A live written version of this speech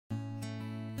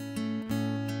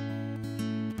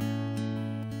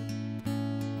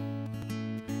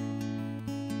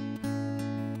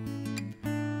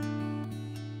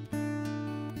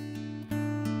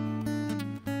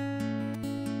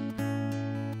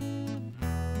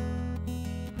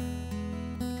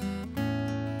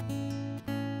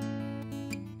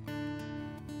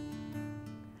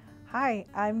Hi,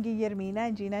 I'm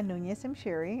Guillermina Gina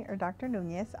Nuñez-Mchiri, or Dr.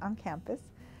 Nuñez on campus.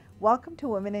 Welcome to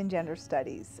Women in Gender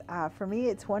Studies. For me,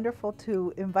 it's wonderful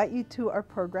to invite you to our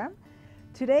program.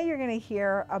 Today, you're going to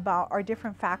hear about our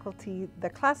different faculty, the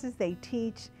classes they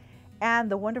teach, and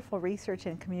the wonderful research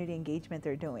and community engagement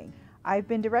they're doing. I've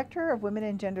been Director of Women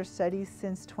in Gender Studies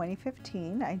since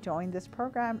 2015. I joined this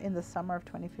program in the summer of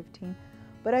 2015,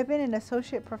 but I've been an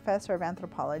Associate Professor of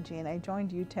Anthropology, and I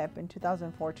joined UTEP in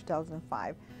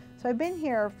 2004-2005. So I've been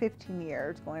here 15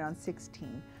 years, going on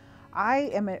 16.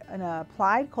 I am an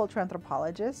applied cultural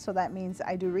anthropologist, so that means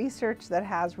I do research that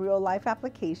has real life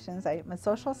applications. I'm a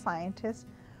social scientist,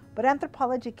 but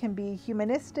anthropology can be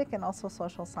humanistic and also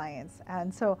social science.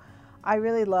 And so I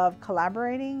really love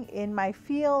collaborating in my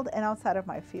field and outside of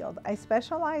my field. I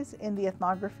specialize in the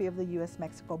ethnography of the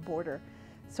US-Mexico border.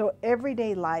 So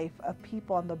everyday life of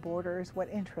people on the border is what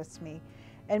interests me.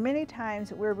 And many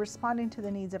times we're responding to the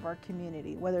needs of our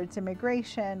community, whether it's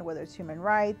immigration, whether it's human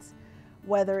rights,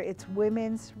 whether it's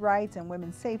women's rights and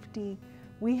women's safety.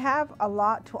 We have a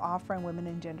lot to offer in Women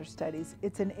in Gender Studies.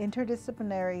 It's an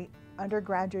interdisciplinary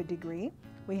undergraduate degree.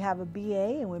 We have a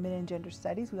BA in Women in Gender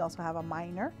Studies. We also have a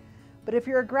minor. But if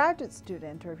you're a graduate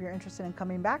student or if you're interested in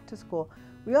coming back to school,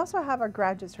 we also have a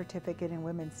graduate certificate in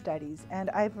women's studies. And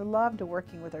I've loved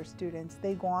working with our students.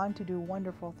 They go on to do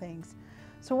wonderful things.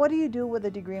 So what do you do with a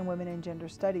degree in Women in Gender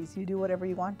Studies? You do whatever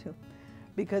you want to,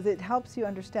 because it helps you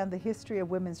understand the history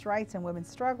of women's rights and women's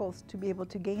struggles to be able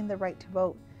to gain the right to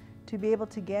vote, to be able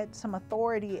to get some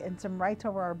authority and some rights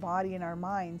over our body and our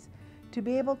minds, to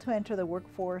be able to enter the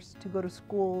workforce, to go to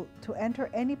school, to enter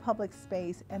any public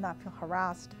space and not feel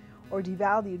harassed or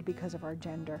devalued because of our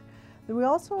gender. We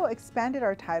also expanded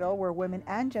our title. We're Women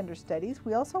and Gender Studies.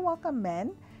 We also welcome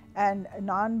men and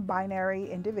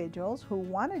non-binary individuals who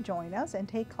want to join us and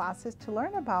take classes to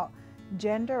learn about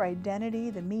gender, identity,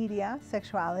 the media,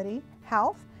 sexuality,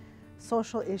 health,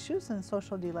 social issues, and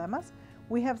social dilemmas.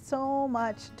 We have so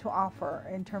much to offer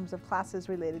in terms of classes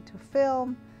related to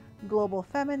film, global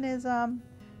feminism,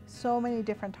 so many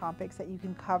different topics that you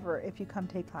can cover if you come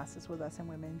take classes with us in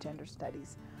Women in Gender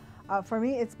Studies. For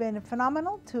me, it's been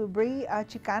phenomenal to be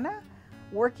Chicana,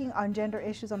 working on gender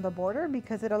issues on the border,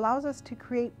 because it allows us to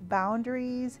create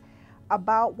boundaries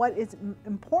about what is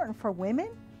important for women,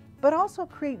 but also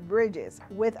create bridges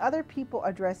with other people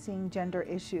addressing gender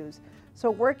issues. So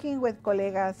working with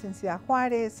colegas in Ciudad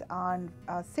Juarez on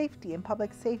safety and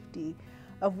public safety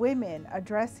of women,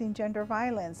 addressing gender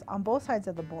violence on both sides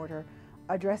of the border,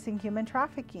 addressing human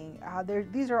trafficking.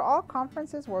 These are all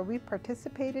conferences where we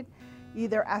participated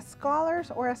either as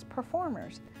scholars or as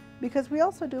performers, because we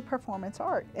also do performance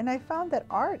art. And I found that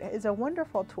art is a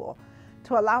wonderful tool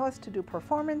to allow us to do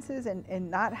performances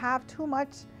and not have too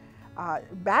much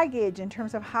baggage in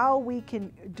terms of how we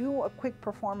can do a quick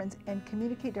performance and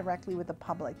communicate directly with the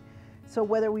public. So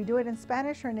whether we do it in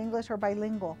Spanish or in English or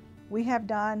bilingual, we have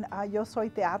done Yo Soy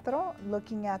Teatro,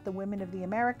 looking at the women of the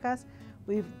Americas.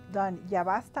 We've done Ya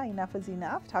Basta, Enough is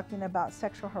Enough, talking about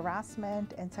sexual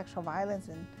harassment and sexual violence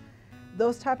and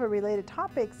those type of related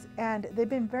topics, and they've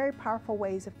been very powerful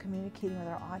ways of communicating with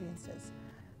our audiences.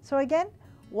 So again,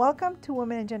 welcome to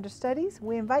Women in Gender Studies.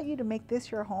 We invite you to make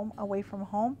this your home away from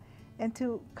home and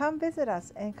to come visit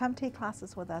us and come take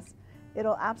classes with us.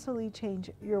 It'll absolutely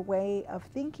change your way of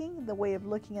thinking, the way of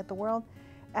looking at the world,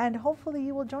 and hopefully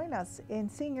you will join us in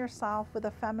seeing yourself with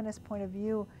a feminist point of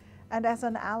view and as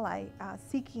an ally,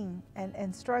 seeking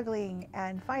and struggling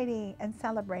and fighting and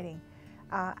celebrating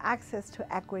access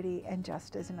to equity and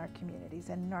justice in our communities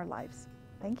and in our lives.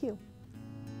 Thank you.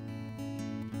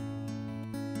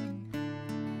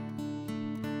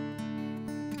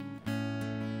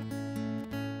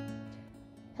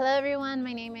 Hello everyone,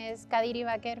 my name is Kadiri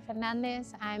Vaquer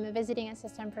Fernandez. I'm a visiting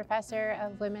assistant professor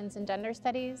of Women's and Gender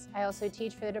Studies. I also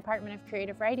teach for the Department of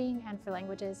Creative Writing and for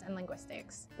Languages and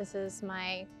Linguistics. This is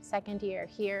my second year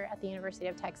here at the University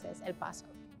of Texas, El Paso.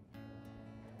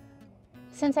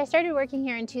 Since I started working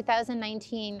here in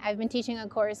 2019, I've been teaching a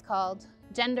course called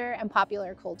Gender and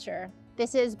Popular Culture.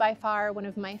 This is by far one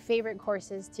of my favorite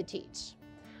courses to teach.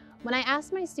 When I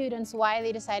asked my students why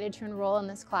they decided to enroll in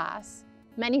this class,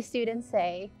 many students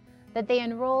say that they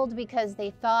enrolled because they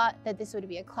thought that this would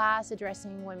be a class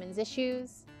addressing women's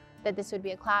issues, that this would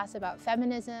be a class about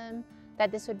feminism,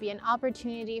 that this would be an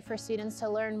opportunity for students to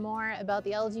learn more about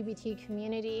the LGBT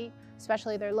community,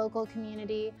 especially their local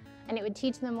community, and it would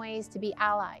teach them ways to be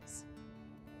allies.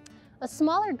 A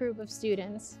smaller group of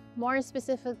students, more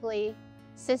specifically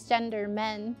cisgender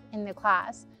men in the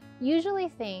class, usually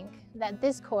think that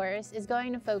this course is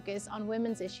going to focus on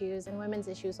women's issues and women's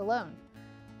issues alone.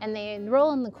 and they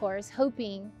enroll in the course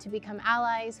hoping to become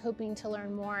allies, hoping to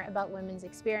learn more about women's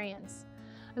experience.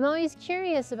 I'm always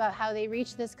curious about how they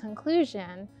reach this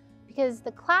conclusion because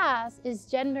the class is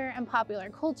gender and popular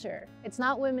culture. It's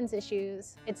not women's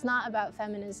issues, it's not about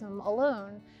feminism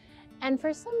alone. And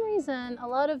for some reason, a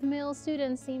lot of male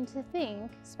students seem to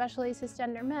think, especially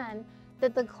cisgender men,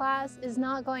 that the class is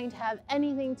not going to have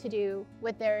anything to do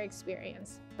with their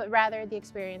experience, but rather the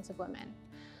experience of women.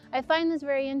 I find this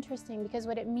very interesting because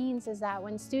what it means is that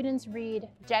when students read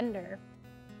gender,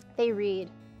 they read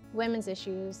women's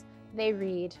issues, they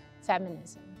read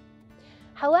feminism.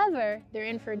 However, they're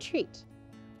in for a treat.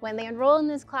 When they enroll in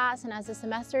this class and as the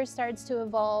semester starts to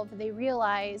evolve, they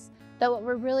realize that what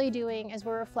we're really doing is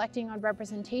we're reflecting on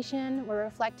representation, we're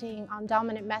reflecting on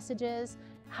dominant messages,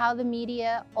 how the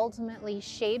media ultimately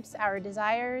shapes our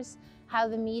desires, how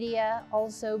the media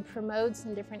also promotes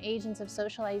and different agents of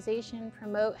socialization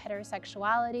promote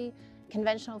heterosexuality,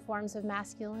 conventional forms of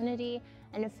masculinity,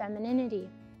 and of femininity.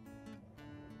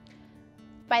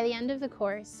 By the end of the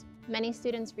course, many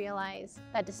students realize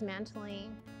that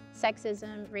dismantling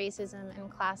sexism, racism,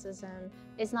 and classism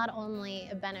is not only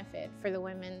a benefit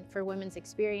for women's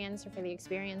experience or for the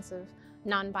experience of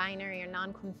non-binary or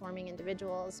non-conforming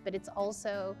individuals, but it's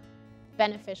also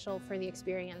beneficial for the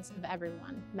experience of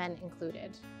everyone, men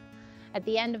included. At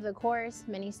the end of the course,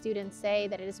 many students say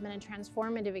that it has been a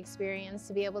transformative experience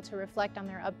to be able to reflect on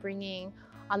their upbringing,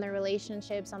 on their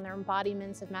relationships, on their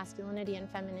embodiments of masculinity and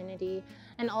femininity,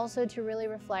 and also to really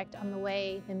reflect on the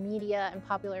way the media and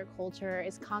popular culture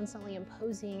is constantly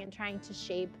imposing and trying to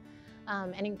shape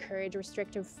and encourage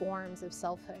restrictive forms of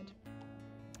selfhood.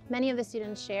 Many of the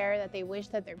students share that they wish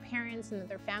that their parents and that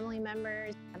their family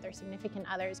members and their significant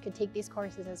others could take these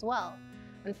courses as well.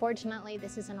 Unfortunately,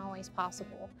 this isn't always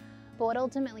possible. But what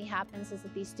ultimately happens is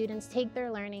that these students take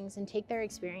their learnings and take their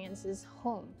experiences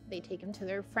home. They take them to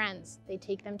their friends, they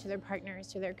take them to their partners,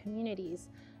 to their communities.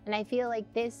 And I feel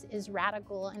like this is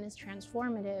radical and is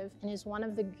transformative and is one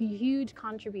of the huge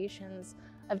contributions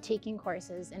of taking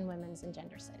courses in women's and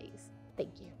gender studies.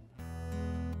 Thank you.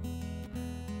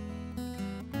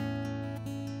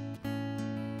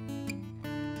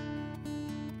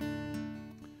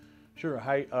 Sure.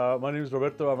 Hi, my name is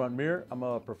Roberto Avant-Mier. I'm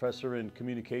a professor in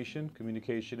communication.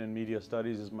 Communication and media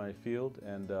studies is my field,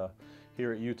 and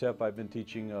here at UTEP I've been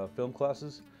teaching film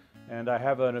classes, and I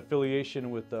have an affiliation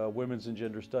with Women's and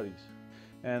Gender Studies.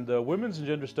 And the Women's and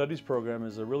Gender Studies program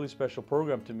is a really special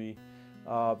program to me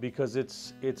because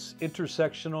it's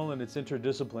intersectional and it's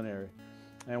interdisciplinary.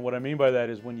 And what I mean by that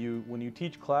is when you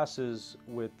teach classes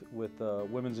with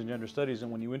Women's and Gender Studies,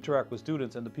 and when you interact with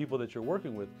students and the people that you're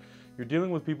working with, you're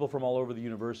dealing with people from all over the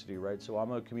university, right? So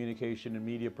I'm a communication and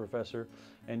media professor,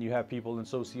 and you have people in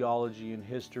sociology and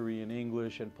history and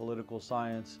English and political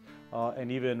science, and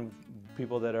even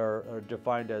people that are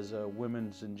defined as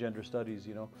Women's and Gender Studies,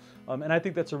 you know. And I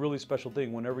think that's a really special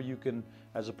thing. Whenever you can,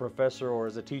 as a professor or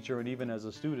as a teacher and even as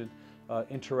a student,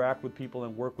 interact with people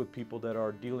and work with people that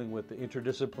are dealing with the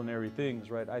interdisciplinary things,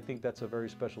 right? I think that's a very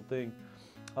special thing.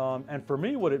 And for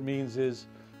me, what it means is,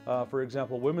 for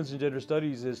example, Women's and Gender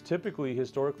Studies is typically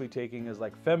historically taken as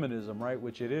like feminism, right?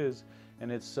 Which it is,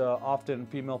 and it's often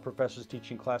female professors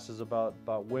teaching classes about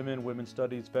women, women's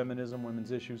studies, feminism,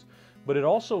 women's issues. But it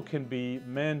also can be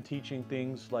men teaching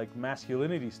things like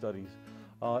masculinity studies,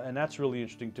 and that's really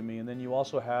interesting to me. And then you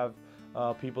also have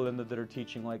people in that are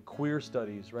teaching like queer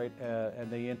studies, right? And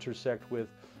they intersect with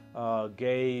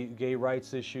gay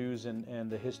rights issues and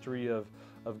the history of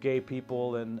gay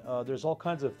people, and there's all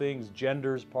kinds of things.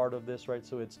 Gender's part of this, right?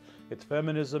 So it's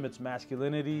feminism, it's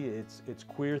masculinity, it's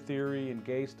queer theory and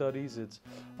gay studies, it's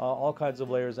all kinds of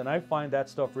layers. And I find that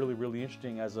stuff really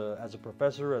interesting as a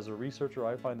professor, as a researcher.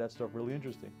 I find that stuff really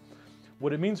interesting.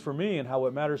 What it means for me and how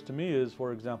it matters to me is,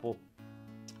 for example,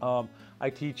 I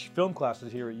teach film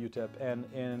classes here at UTEP,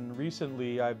 and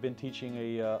recently I've been teaching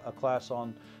a class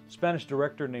on Spanish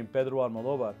director named Pedro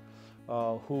Almodóvar,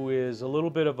 who is a little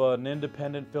bit of an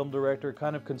independent film director,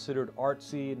 kind of considered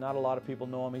artsy. Not a lot of people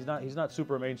know him. He's not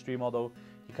super mainstream, although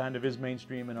he kind of is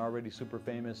mainstream and already super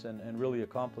famous and really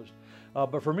accomplished.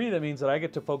 But for me, that means that I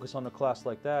get to focus on a class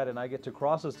like that, and I get to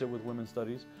cross-list it with women's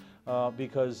studies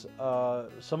because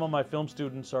some of my film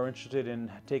students are interested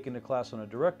in taking a class on a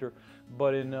director,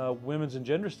 but in women's and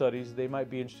gender studies, they might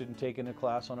be interested in taking a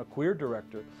class on a queer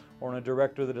director or on a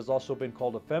director that has also been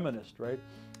called a feminist, right?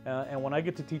 And when I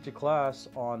get to teach a class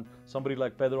on somebody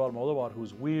like Pedro Almodóvar,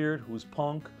 who's weird, who's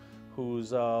punk,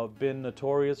 who's been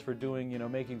notorious for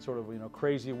doing, making sort of,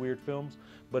 crazy, weird films,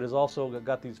 but has also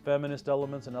got these feminist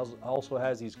elements and also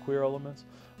has these queer elements.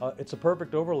 It's a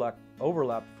perfect overlap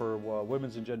for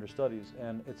women's and gender studies,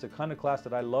 and it's a kind of class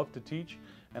that I love to teach,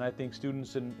 and I think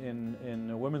students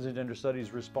in women's and gender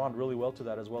studies respond really well to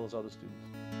that, as well as other students.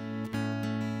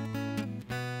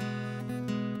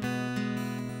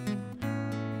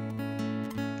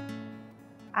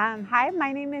 Hi,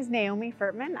 my name is Naomi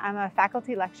Fertman. I'm a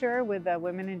faculty lecturer with the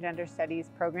Women and Gender Studies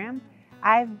program.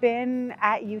 I've been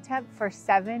at UTEP for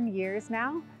 7 years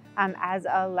now as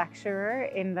a lecturer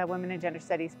in the Women and Gender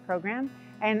Studies program,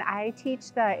 and I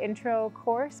teach the intro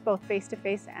course both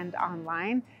face-to-face and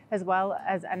online, as well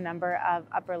as a number of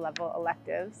upper-level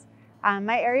electives.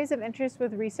 My areas of interest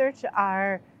with research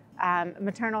are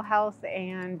maternal health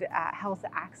and health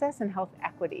access and health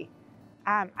equity.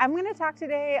 I'm going to talk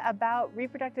today about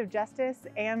reproductive justice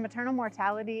and maternal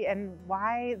mortality and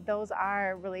why those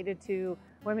are related to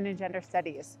women and gender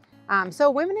studies.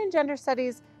 So women and gender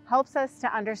studies helps us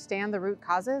to understand the root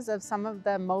causes of some of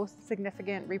the most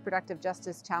significant reproductive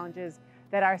justice challenges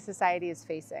that our society is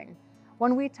facing.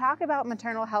 When we talk about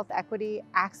maternal health equity,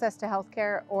 access to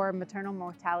healthcare, or maternal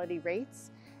mortality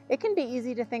rates, it can be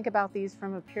easy to think about these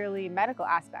from a purely medical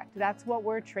aspect. That's what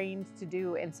we're trained to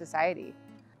do in society.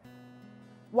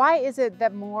 Why is it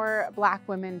that more Black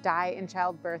women die in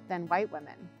childbirth than white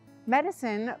women?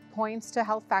 Medicine points to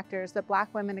health factors that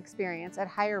Black women experience at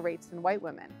higher rates than white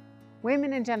women.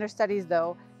 Women and gender studies,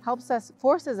 though,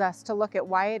 forces us to look at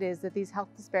why it is that these health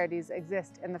disparities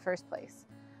exist in the first place.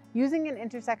 Using an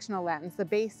intersectional lens, the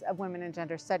base of women and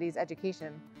gender studies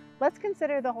education, let's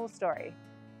consider the whole story.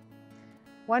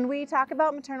 When we talk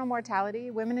about maternal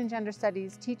mortality, women and gender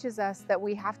studies teaches us that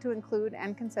we have to include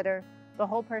and consider the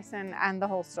whole person and the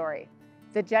whole story.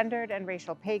 The gendered and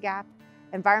racial pay gap,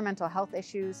 environmental health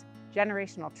issues,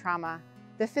 generational trauma,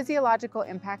 the physiological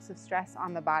impacts of stress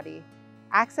on the body,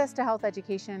 access to health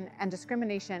education, and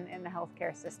discrimination in the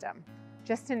healthcare system,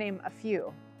 just to name a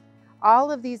few. All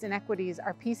of these inequities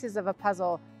are pieces of a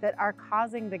puzzle that are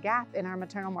causing the gap in our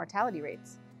maternal mortality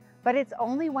rates. But it's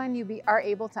only when you are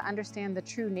able to understand the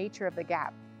true nature of the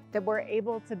gap that we're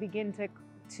able to begin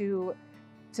to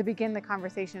begin the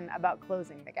conversation about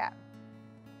closing the gap.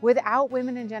 Without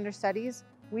women and gender studies,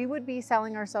 we would be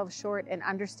selling ourselves short in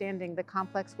understanding the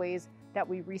complex ways that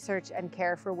we research and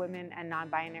care for women and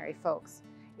non-binary folks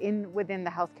within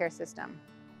the healthcare system.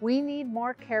 We need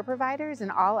more care providers in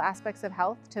all aspects of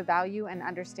health to value and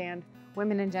understand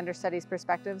women and gender studies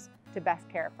perspectives to best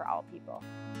care for all people.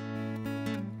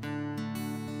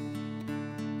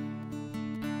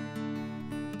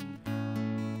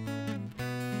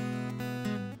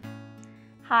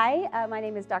 Hi, my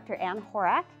name is Dr. Ann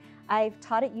Horak. I've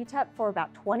taught at UTEP for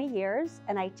about 20 years,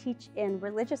 and I teach in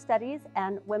religious studies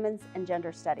and women's and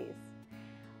gender studies.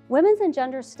 Women's and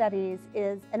gender studies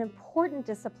is an important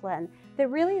discipline that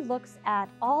really looks at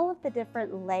all of the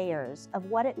different layers of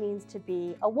what it means to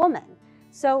be a woman.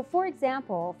 So, for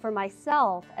example, for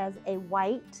myself as a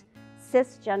white,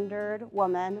 cisgendered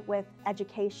woman with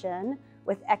education,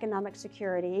 with economic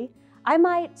security, I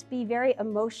might be very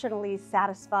emotionally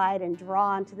satisfied and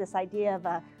drawn to this idea of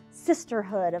a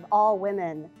sisterhood of all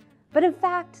women. But in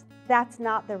fact, that's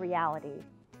not the reality.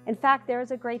 In fact, there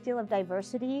is a great deal of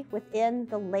diversity within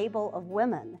the label of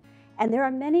women. And there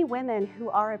are many women who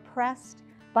are oppressed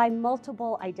by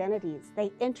multiple identities.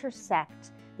 They intersect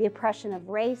the oppression of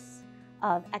race,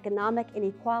 of economic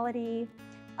inequality,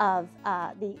 of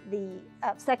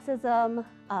sexism,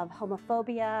 of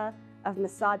homophobia, of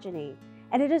misogyny.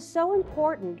 And it is so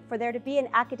important for there to be an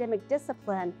academic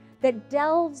discipline that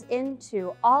delves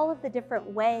into all of the different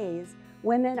ways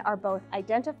women are both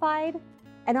identified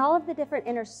and all of the different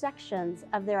intersections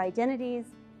of their identities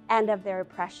and of their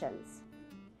oppressions.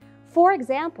 For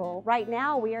example, right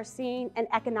now we are seeing an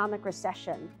economic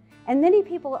recession, and many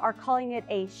people are calling it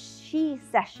a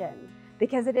she-cession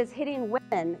because it is hitting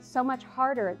women so much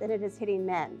harder than it is hitting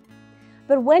men.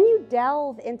 But when you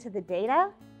delve into the data,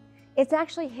 it's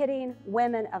actually hitting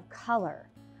women of color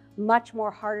much more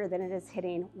harder than it is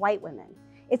hitting white women.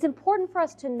 It's important for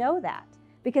us to know that,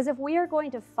 because if we are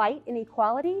going to fight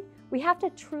inequality, we have to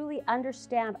truly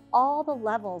understand all the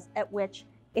levels at which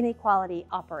inequality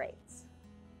operates.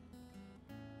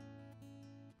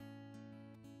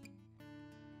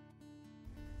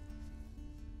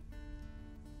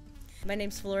 My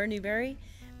name's Flora Newberry.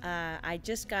 I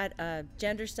just got a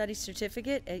gender studies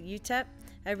certificate at UTEP.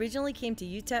 I originally came to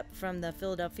UTEP from the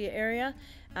Philadelphia area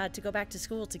to go back to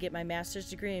school to get my master's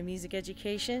degree in music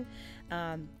education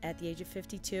at the age of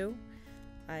 52.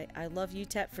 I love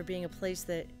UTEP for being a place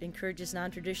that encourages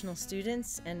non-traditional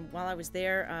students, and while I was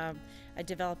there, I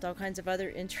developed all kinds of other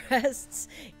interests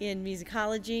in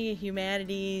musicology,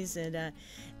 humanities, and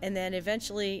then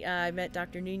eventually I met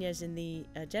Dr. Nuñez in the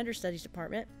Gender Studies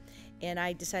department, and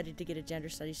I decided to get a Gender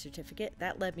Studies certificate.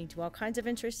 That led me to all kinds of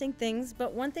interesting things,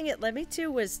 but one thing it led me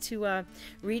to was to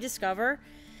rediscover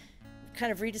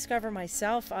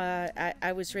myself.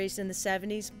 I was raised in the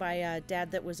 70s by a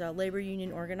dad that was a labor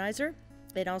union organizer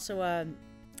and also a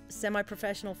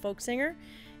semi-professional folk singer,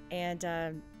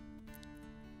 and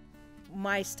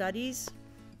my studies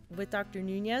with Dr.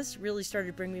 Nuñez really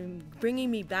started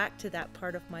bringing me back to that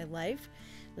part of my life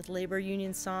with labor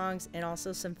union songs and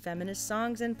also some feminist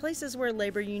songs and places where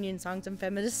labor union songs and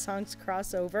feminist songs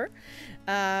cross over.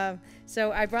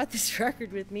 So I brought this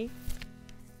record with me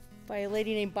by a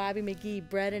lady named Bobbie Maggie,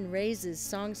 Bread and Raises,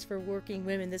 Songs for Working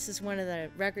Women. This is one of the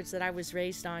records that I was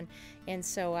raised on, and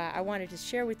so I wanted to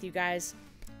share with you guys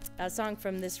a song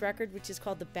from this record, which is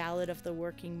called The Ballad of the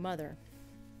Working Mother.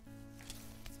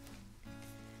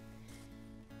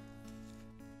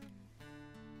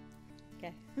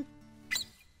 Okay.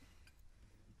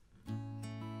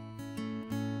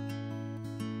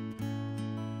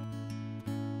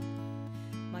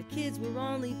 My kids were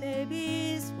only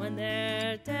babies when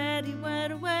their daddy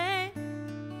went away.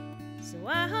 So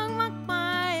I hung up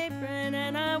my apron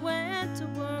and I went to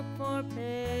work for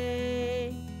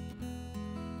pay.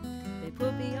 They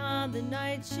put me on the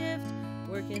night shift,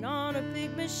 working on a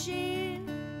big machine.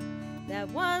 That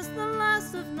was the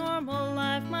last of normal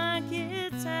life my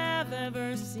kids have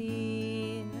ever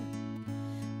seen.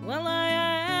 Well, I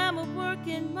am a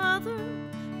working mother,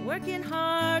 working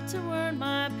hard to earn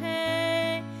my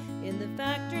pay. In the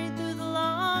factory through the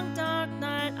long dark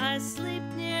night, I sleep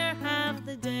near half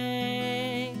the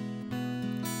day.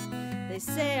 They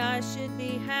say I should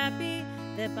be happy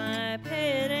that my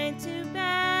pay it ain't too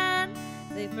bad.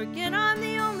 They forget I'm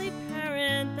the only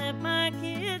parent that my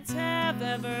kids have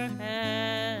ever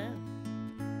had.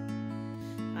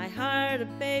 I hired a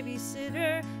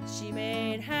babysitter, she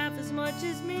made half as much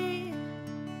as me.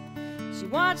 She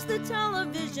watched the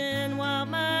television while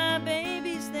my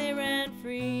babies, they ran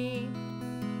free.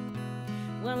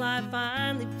 Well, I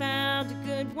finally found a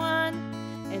good one,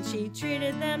 and she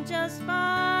treated them just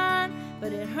fine.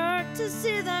 But it hurt to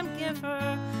see them give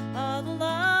her all the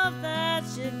love that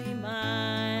should be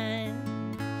mine.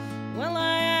 Well,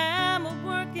 I am a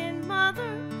working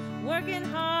mother, working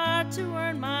hard to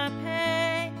earn my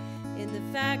pay. In the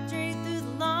factory through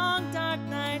the long dark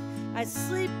night, I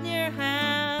sleep near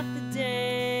half the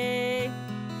day.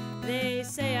 They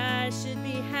say I should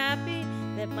be happy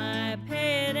that my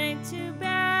pay it ain't too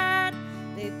bad.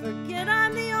 They forget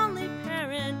I'm the only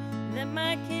parent that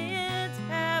my kids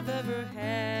have ever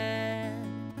had.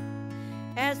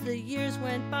 As the years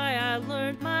went by, I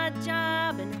learned my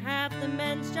job and half the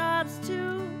men's jobs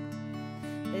too.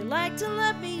 They like to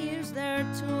let me use their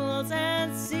tools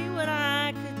and see what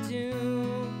I could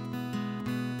do.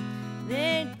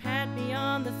 They'd pat me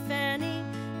on the fanny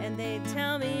and they'd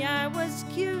tell me I was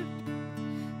cute.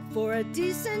 For a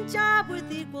decent job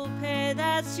with equal pay,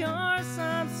 that's your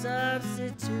some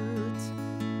substitute.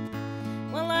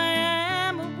 Well, I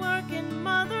am a working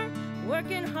mother,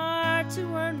 working hard to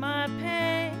earn my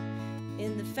pay.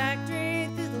 In the factory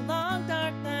through the long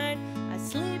dark night, I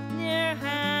sleep near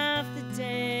half the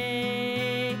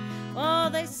day. Oh,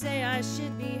 they say I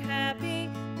should be happy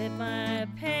that my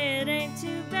pay it ain't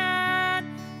too bad.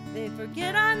 They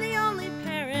forget I'm the only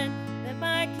parent that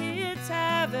my kids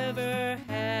have ever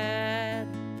had.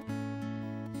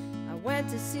 I went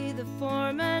to see the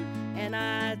foreman and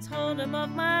I told him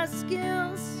of my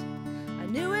skills. I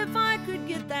knew if I could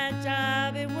get that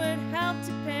job, it would help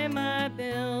to pay my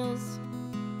bills.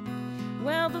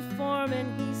 Well, the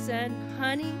foreman, he said,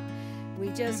 honey, we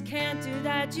just can't do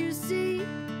that, you see.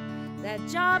 That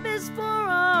job is for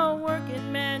a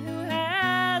working man who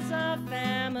has a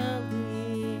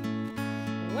family.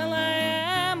 Well, I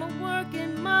am a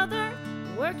working mother,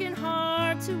 working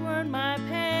hard to earn my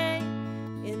pay.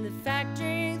 In the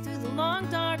factory through the long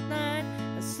dark night,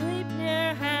 I sleep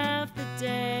near half the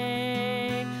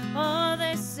day. Oh,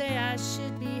 they say I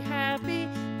should be happy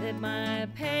that my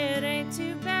pay it ain't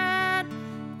too bad.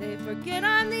 They forget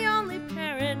I'm the